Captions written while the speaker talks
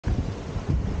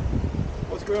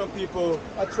current people,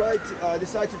 I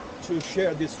decided to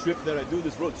share this trip that I do,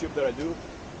 this road trip that I do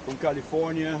from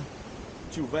California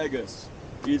to Vegas.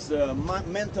 It's a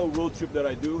mental road trip that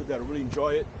I do that I really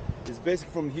enjoy it. It's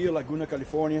basically from here, Laguna,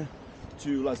 California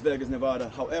to Las Vegas, Nevada.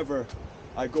 However,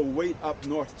 I go way up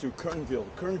north to Kernville.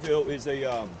 Kernville is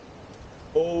a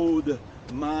old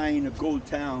mine gold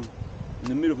town in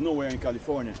the middle of nowhere in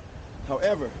California.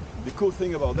 However, the cool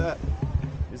thing about that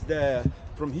is that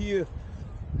from here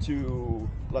to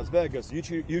Las Vegas,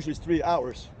 usually it's 3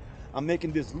 hours. I'm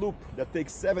making this loop that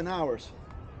takes 7 hours.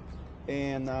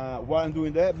 And why I'm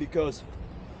doing that? Because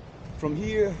from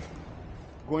here,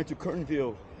 going to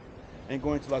Kernville and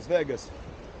going to Las Vegas,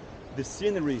 the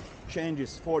scenery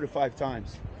changes 4 to 5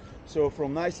 times. So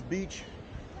from nice beach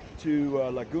to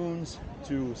lagoons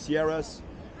to Sierras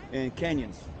and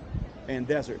canyons and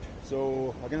desert.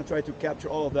 So I'm gonna try to capture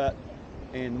all of that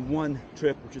in one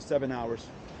trip, which is 7 hours.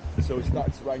 So it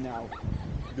starts right now.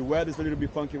 The weather's a little bit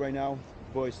funky right now,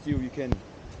 but still you can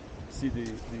see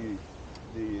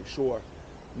the shore.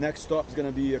 Next stop is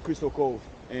gonna be Crystal Cove,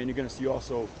 and you're gonna see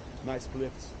also nice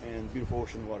cliffs and beautiful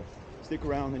ocean water. Stick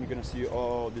around and you're gonna see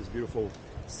all this beautiful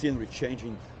scenery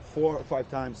changing 4 or 5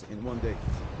 times in one day.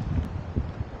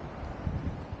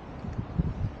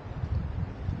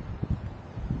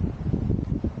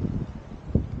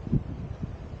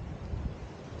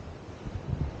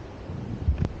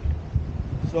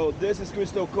 So this is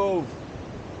Crystal Cove.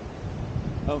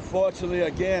 Unfortunately,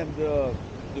 again, the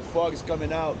fog is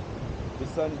coming out. The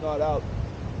sun is not out.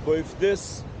 But if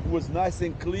this was nice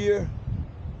and clear,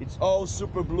 it's all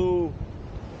super blue.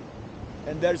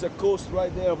 And there's a coast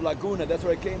right there of Laguna. That's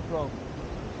where I came from.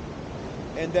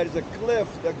 And there's a cliff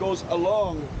that goes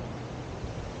along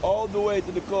all the way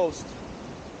to the coast,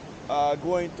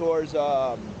 going towards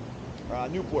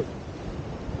Newport.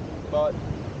 But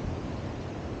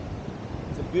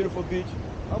it's a beautiful beach,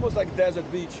 almost like a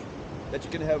desert beach that you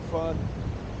can have fun,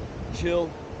 chill.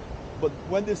 But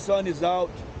when the sun is out,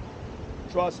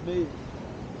 trust me,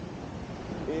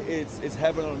 it's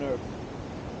heaven on earth.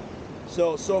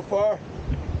 So far,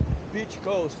 beach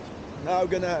coast. Now we're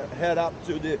gonna head up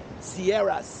to the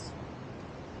Sierras.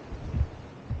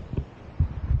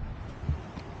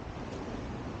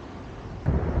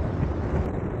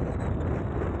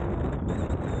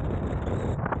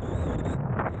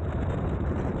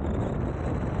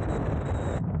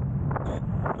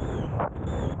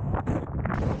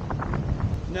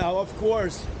 Now, of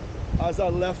course, as I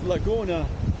left Laguna,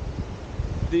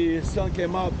 the sun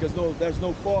came out because there's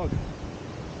no fog.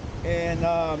 And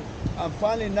I'm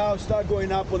finally now start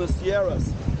going up on the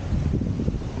Sierras.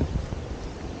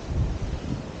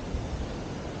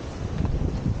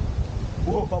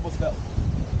 Whoa, almost fell.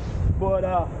 But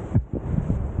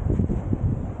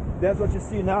that's what you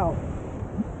see now.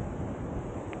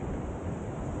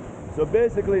 So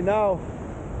basically now,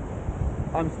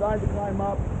 I'm starting to climb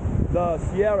up the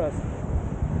Sierras,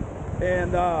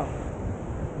 and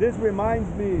this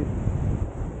reminds me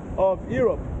of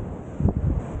Europe.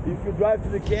 If you drive to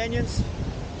the canyons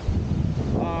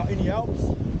in the Alps,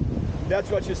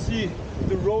 that's what you see,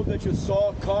 the road that you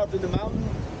saw carved in the mountain,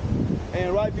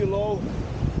 and right below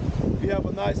we have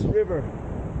a nice river.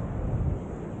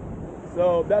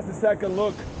 So that's the second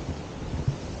look.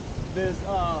 This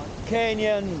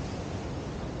canyon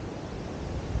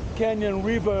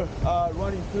river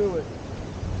running through it.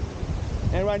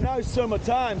 And right now it's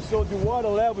summertime, so the water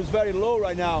level is very low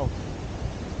right now.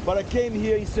 But I came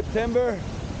here in September,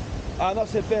 not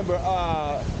September,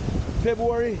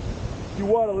 February, the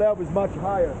water level is much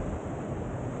higher.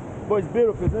 But it's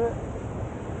beautiful, isn't it?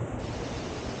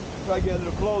 Try to get a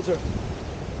little closer.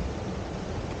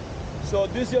 So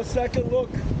this is your second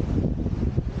look.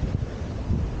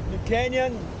 The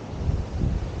canyon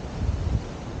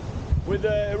with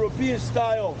the European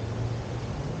style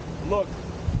look.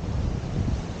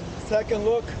 Second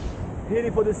look,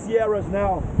 heading for the Sierras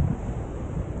now.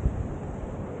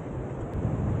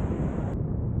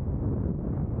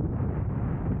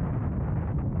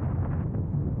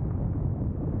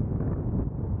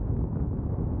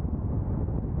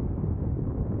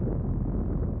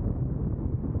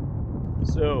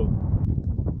 So,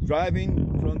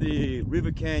 driving from the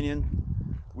river canyon,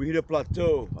 we hit a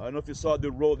plateau. I don't know if you saw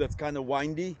the road that's kind of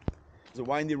windy. It's a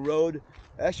windy road.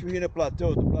 Actually, we hit a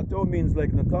plateau. The plateau means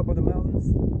like the top of the mountains,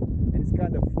 and it's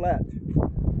kind of flat.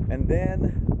 And then,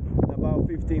 in about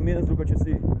 15 minutes, look what you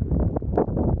see.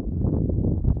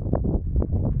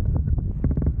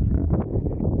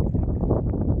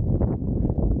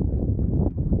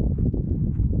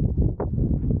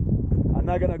 I'm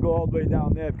not gonna go all the way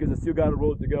down there because I still got a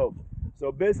road to go.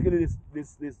 So basically,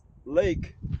 this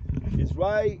lake It's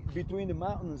right between the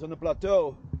mountains on the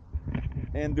plateau,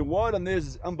 and the water on this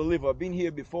is unbelievable. I've been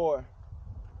here before,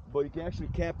 but you can actually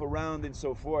camp around and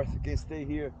so forth. You can stay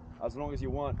here as long as you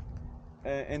want,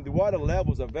 and the water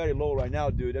levels are very low right now,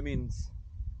 dude. I mean,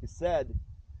 it's sad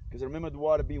because I remember the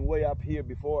water being way up here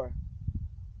before,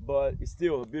 but it's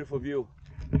still a beautiful view.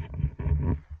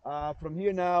 From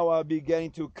here now, I'll be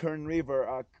getting to Kern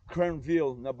River,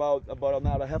 Kernville, in about an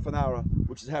hour, half an hour,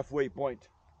 which is halfway point.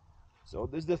 So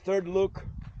this is the third look,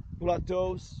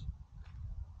 plateaus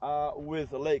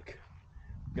with a lake.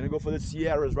 Gonna go for the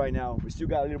Sierras right now. We still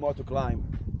got a little more to climb.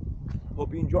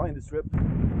 Hope you're enjoying this trip.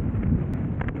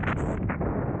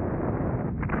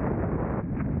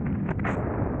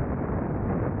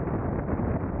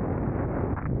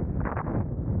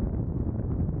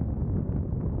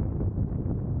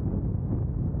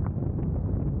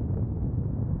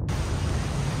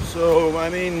 So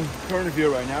I'm in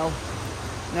Kernville right now.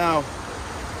 Now,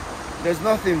 there's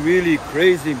nothing really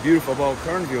crazy and beautiful about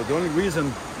Kernville. The only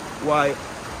reason why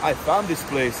I found this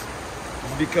place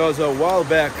is because a while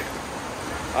back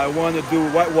I wanted to do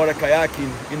whitewater kayaking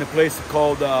in a place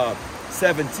called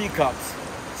Seven Teacups.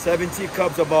 Seven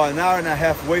Teacups about an hour and a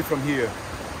half away from here.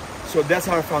 So that's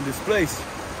how I found this place.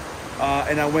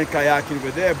 And I went kayaking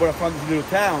over there, but I found this little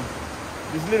town.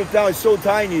 This little town is so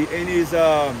tiny and is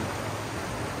an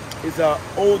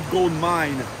old gold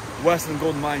mine, Western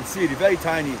gold mine city, very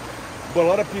tiny. But a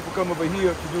lot of people come over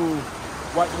here to do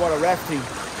whitewater rafting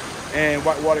and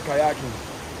whitewater kayaking.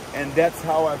 And that's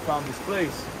how I found this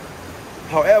place.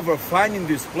 However, finding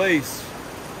this place,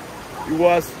 it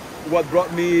was what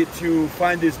brought me to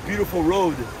find this beautiful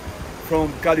road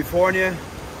from California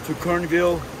to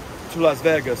Kernville to Las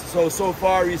Vegas. So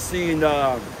far we've seen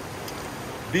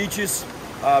beaches,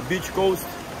 beach coast,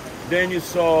 then you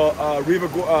saw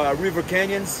river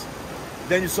canyons,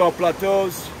 then you saw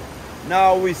plateaus.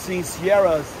 Now we've seen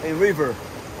Sierras and river,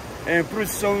 and pretty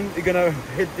soon you're gonna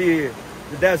hit the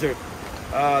desert,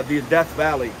 the Death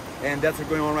Valley, and that's what's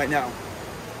going on right now.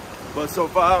 But so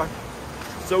far,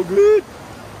 so good.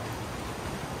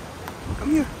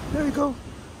 Come here, there you go.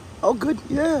 Oh, good,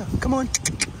 yeah. Come on,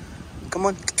 come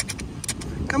on,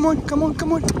 come on, come on,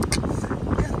 come on.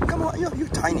 Yeah, come on, you're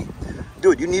tiny,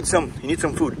 dude. You need some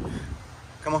food.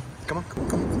 Come on, come on, come on,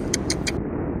 come on.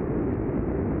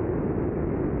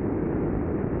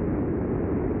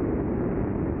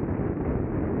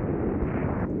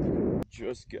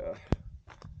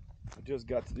 I just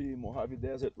got to the Mojave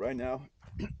Desert right now.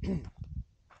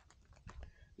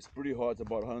 It's pretty hot, it's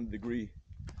about 100 degrees,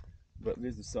 but at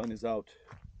least the sun is out.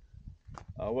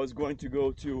 I was going to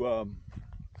go to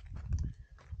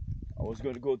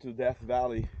Death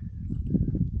Valley,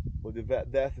 but the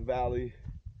Death Valley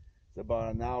is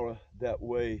about an hour that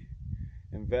way,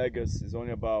 and Vegas is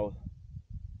only about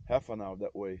half an hour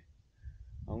that way.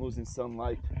 I'm losing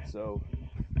sunlight, so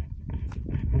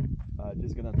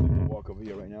just gonna take a walk over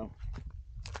here right now.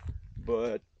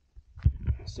 But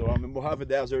so I'm in Mojave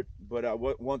Desert, but I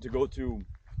want to go to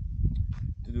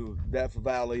Death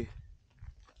Valley,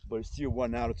 but it's still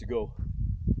 1 hour to go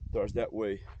towards that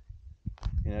way,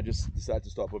 and I just decided to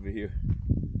stop over here.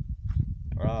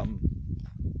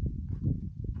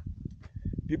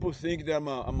 People think that I'm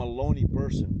a lonely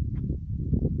person.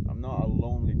 I'm not a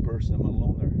lonely person. I'm a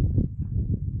loner.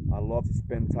 I love to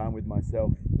spend time with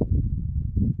myself.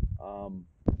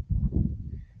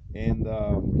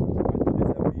 I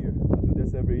do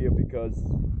this every year because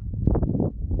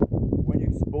when you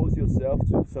expose yourself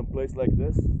to some place like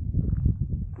this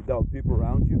without people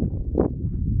around you,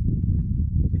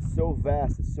 it's so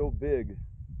vast, it's so big,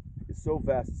 it's so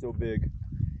vast, it's so big,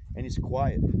 and it's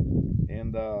quiet,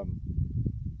 and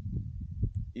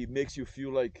it makes you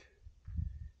feel like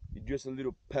you're just a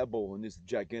little pebble in this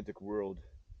gigantic world.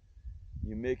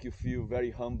 You make you feel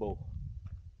very humble.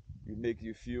 You make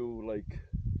you feel like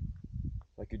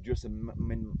you're just a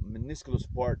minuscule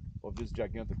part of this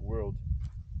gigantic world.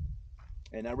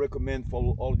 And I recommend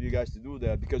for all of you guys to do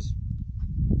that, because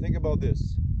think about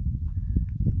this.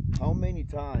 How many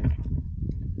times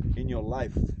in your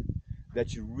life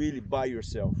that you really by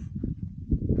yourself,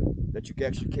 that you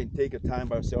actually can take a time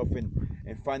by yourself and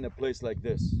find a place like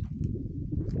this?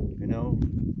 You know,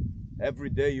 every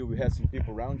day you have some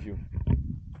people around you.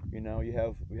 You know,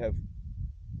 you're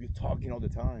talking all the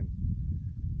time.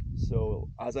 So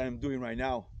as I am doing right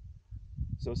now,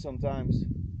 so sometimes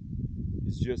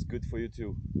it's just good for you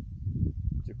to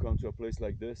come to a place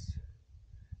like this,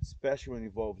 especially when it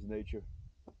involves nature,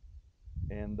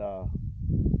 and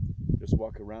just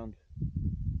walk around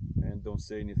and don't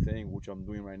say anything, which I'm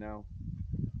doing right now.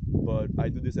 But I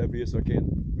do this every year so I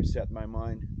can reset my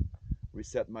mind,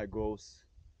 reset my goals.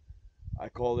 I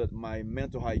call it my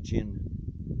mental hygiene.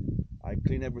 I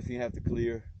clean everything I have to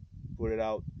clear, put it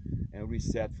out, and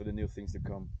reset for the new things to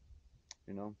come.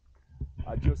 You know,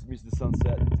 I just missed the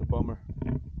sunset. It's a bummer,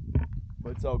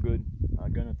 but it's all good.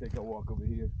 I'm gonna take a walk over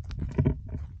here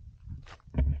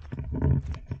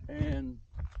and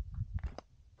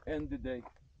end the day.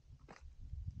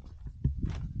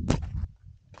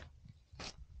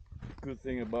 Good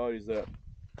thing about it is that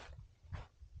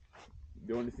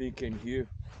the only thing you can hear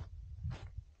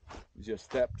is your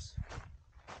steps,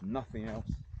 nothing else.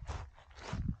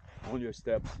 Only your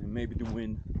steps and maybe the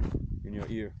wind in your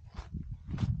ear.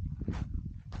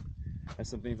 There's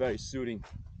something very soothing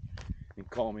and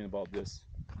calming about this.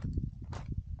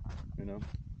 You know,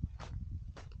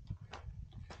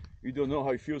 you don't know how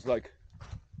it feels like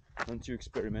until you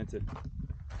experiment it.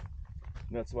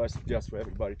 And that's why I suggest for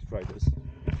everybody to try this.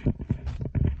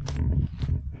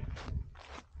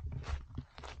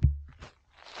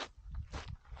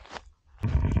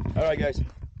 All right, guys,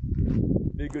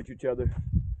 be good to each other.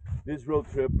 This road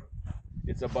trip,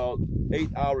 it's about 8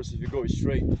 hours if you go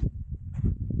straight.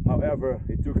 However,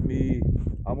 it took me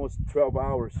almost 12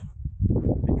 hours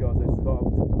because I stopped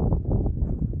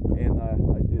and I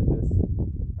did this.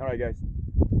 All right, guys,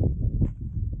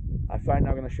 I find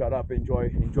I'm gonna shut up and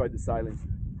enjoy the silence.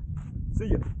 See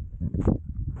ya.